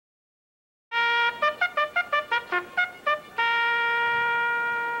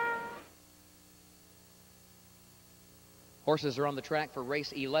Horses are on the track for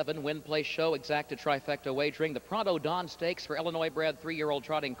race 11, win, place, show, exacta trifecta wagering. The Pronto Don Stakes for Illinois-bred 3-year-old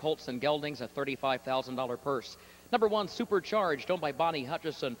trotting colts and geldings, a $35,000 purse. Number 1, Supercharged, owned by Bonnie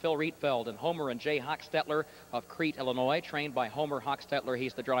Hutchison, Phil Rietveld, and Homer and Jay Hochstetler of Crete, Illinois, trained by Homer Hochstetler.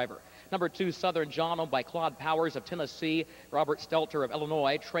 He's the driver. Number 2, Southern John, owned by Claude Powers of Tennessee, Robert Stelter of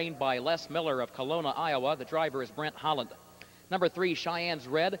Illinois, trained by Les Miller of Kelowna, Iowa. The driver is Brent Holland. Number 3, Cheyenne's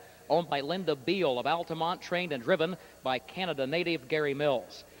Red, owned by Linda Beal of Altamont, trained and driven by Canada native Gary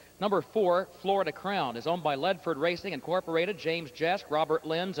Mills. Number 4, Florida Crown, is owned by Ledford Racing Incorporated, James Jesk, Robert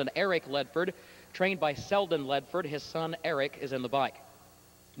Lenz, and Eric Ledford, trained by Selden Ledford. His son Eric is in the bike.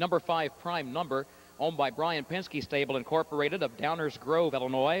 Number 5, Prime Number, owned by Brian Penske Stable Incorporated of Downers Grove,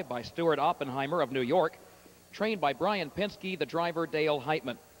 Illinois, by Stuart Oppenheimer of New York, trained by Brian Penske, the driver Dale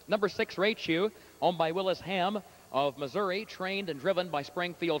Heitman. Number 6, Raichu, owned by Willis Ham of Missouri, trained and driven by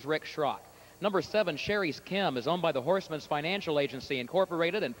Springfield's Rick Schrock. Number 7, Sherry's Kim, is owned by the Horseman's Financial Agency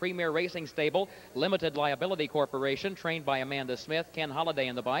Incorporated and Premier Racing Stable Limited Liability Corporation, trained by Amanda Smith, Ken Holliday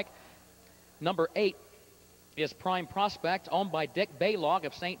in the bike. Number 8 is Prime Prospect, owned by Dick Baylog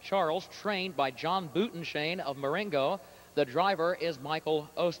of St. Charles, trained by John Boutenshane of Marengo. The driver is Michael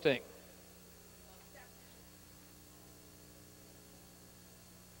Osting.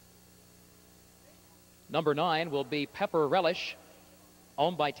 Number 9 will be Pepper Relish,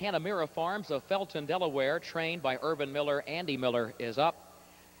 owned by Tanamera Farms of Felton, Delaware, trained by Irvin Miller. Andy Miller is up.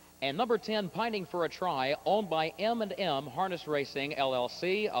 And number 10, Pining for a Try, owned by M&M Harness Racing,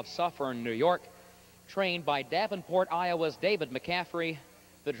 LLC of Suffern, New York, trained by Davenport, Iowa's David McCaffrey.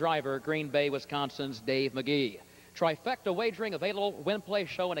 The driver, Green Bay, Wisconsin's Dave McGee. Trifecta wagering available, win, play,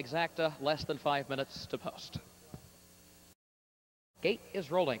 show, and exacta, less than 5 minutes to post. Gate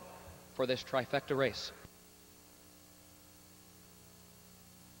is rolling for this trifecta race.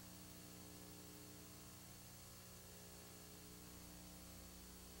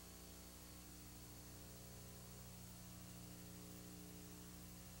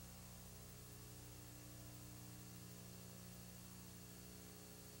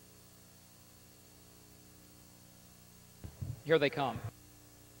 Here they come.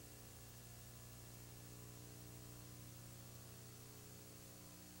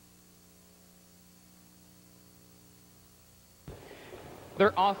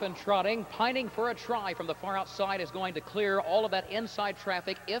 They're off and trotting. Pining for a Try from the far outside is going to clear all of that inside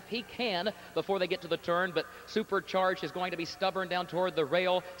traffic if he can before they get to the turn, but Supercharged is going to be stubborn down toward the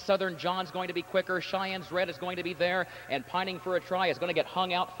rail. Southern John's going to be quicker. Cheyenne's Red is going to be there, and Pining for a Try is going to get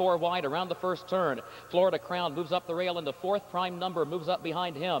hung out 4 wide around the first turn. Florida Crown moves up the rail into 4th. Prime Number moves up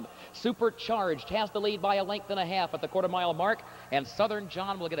behind him. Supercharged has the lead by a length and a half at the quarter-mile mark, and Southern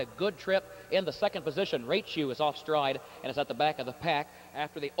John will get a good trip in the 2nd position. Raichu is off stride and is at the back of the pack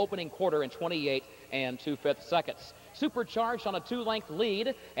after the opening quarter in 28 2/5 seconds. Supercharged on a 2-length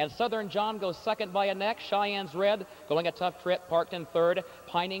lead, and Southern John goes 2nd by a neck. Cheyenne's Red going a tough trip, parked in 3rd.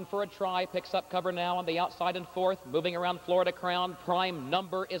 Pining for a Try picks up cover now on the outside in 4th. Moving around Florida Crown, Prime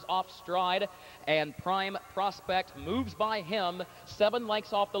Number is off stride, and Prime Prospect moves by him 7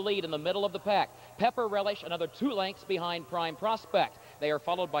 lengths off the lead in the middle of the pack. Pepper Relish another 2 lengths behind Prime Prospect. They are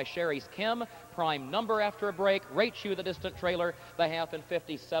followed by Sherry's Kim, Prime Number after a break, Raichu the distant trailer, the half in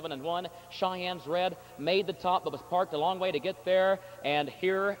 57-1. Cheyenne's Red made the top but was parked a long way to get there, and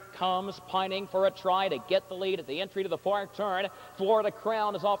here comes Pining for a Try to get the lead at the entry to the far turn. Florida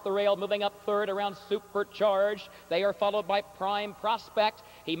Crown is off the rail, moving up 3rd around Supercharged. They are followed by Prime Prospect.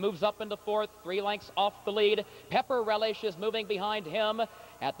 He moves up into 4th, 3 lengths off the lead. Pepper Relish is moving behind him.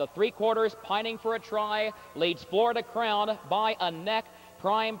 At the 3/4, Pining for a Try leads Florida Crown by a neck.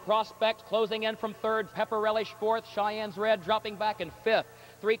 Prime Prospect closing in from 3rd. Pepper Relish 4th. Cheyenne's Red dropping back in 5th.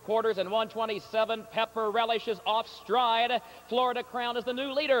 3/4 and 127. Pepper Relish is off stride. Florida Crown is the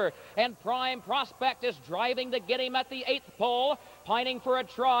new leader, and Prime Prospect is driving to get him at the 8th pole. Pining for a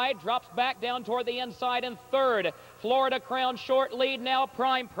Try drops back down toward the inside in 3rd. Florida Crown short lead now.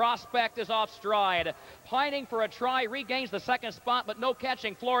 Prime Prospect is off stride. Pining for a Try regains the 2nd spot, but no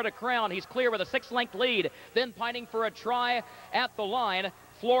catching Florida Crown. He's clear with a 6-length lead. Then Pining for a Try at the line.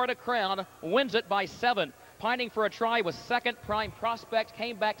 Florida Crown wins it by 7. Pining for a Try was 2nd. Prime Prospect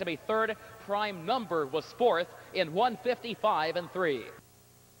came back to be 3rd. Prime Number was 4th in 1:55-3.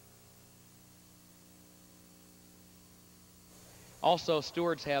 Also,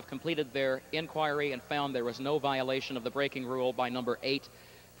 stewards have completed their inquiry and found there was no violation of the braking rule by number 8,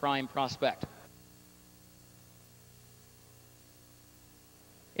 Prime Prospect.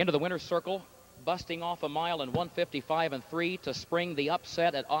 Into the winner's circle, busting off a mile in 1:55-3 to spring the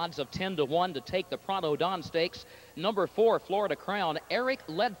upset at odds of 10-1 to take the Pronto Don Stakes. Number 4, Florida Crown, Eric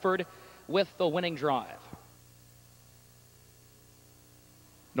Ledford with the winning drive.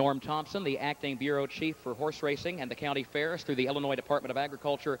 Norm Thompson, the acting bureau chief for horse racing and the county fairs through the Illinois Department of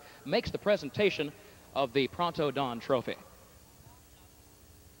Agriculture, makes the presentation of the Pronto Don Trophy.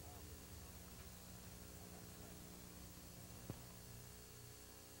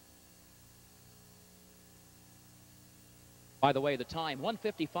 By the way, the time,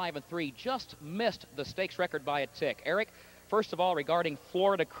 1:55.3, just missed the stakes record by a tick. Eric, first of all, regarding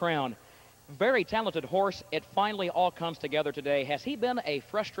Florida Crown, very talented horse. It finally all comes together today. Has he been a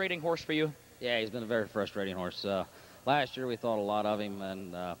frustrating horse for you? Yeah, he's been a very frustrating horse. Last year we thought a lot of him,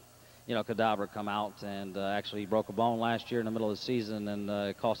 and you know, Cadabra come out and actually broke a bone last year in the middle of the season, and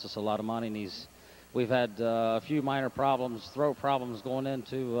it cost us a lot of money. And we've had a few minor problems, throat problems going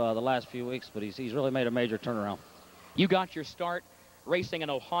into the last few weeks, but he's really made a major turnaround. You got your start racing in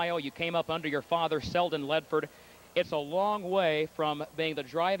Ohio. You came up under your father, Selden Ledford. It's a long way from being the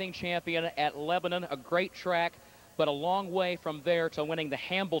driving champion at Lebanon, a great track, but a long way from there to winning the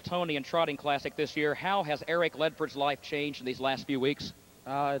Hambletonian Trotting Classic this year. How has Eric Ledford's life changed in these last few weeks?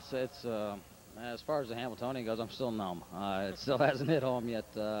 As far as the Hambletonian goes, I'm still numb. It still hasn't hit home yet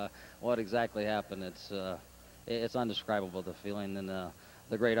what exactly happened. It's indescribable, the feeling and the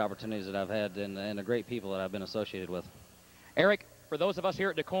great opportunities that I've had and the great people that I've been associated with. Eric, for those of us here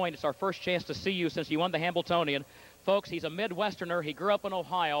at DuQuoin, it's our first chance to see you since you won the Hambletonian. Folks, he's a Midwesterner. He grew up in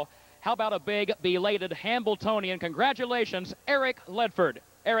Ohio. How about a big, belated Hambletonian? Congratulations, Eric Ledford.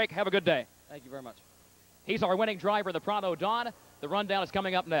 Eric, have a good day. Thank you very much. He's our winning driver, the Pronto Don. The rundown is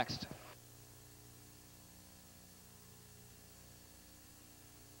coming up next.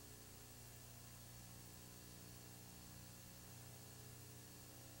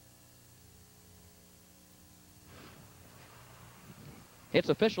 It's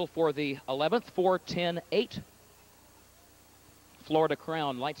official for the 11th, 4:10.8. Florida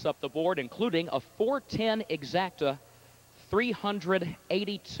Crown lights up the board, including a 4:10 exacta,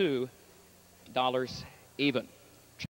 $382 even.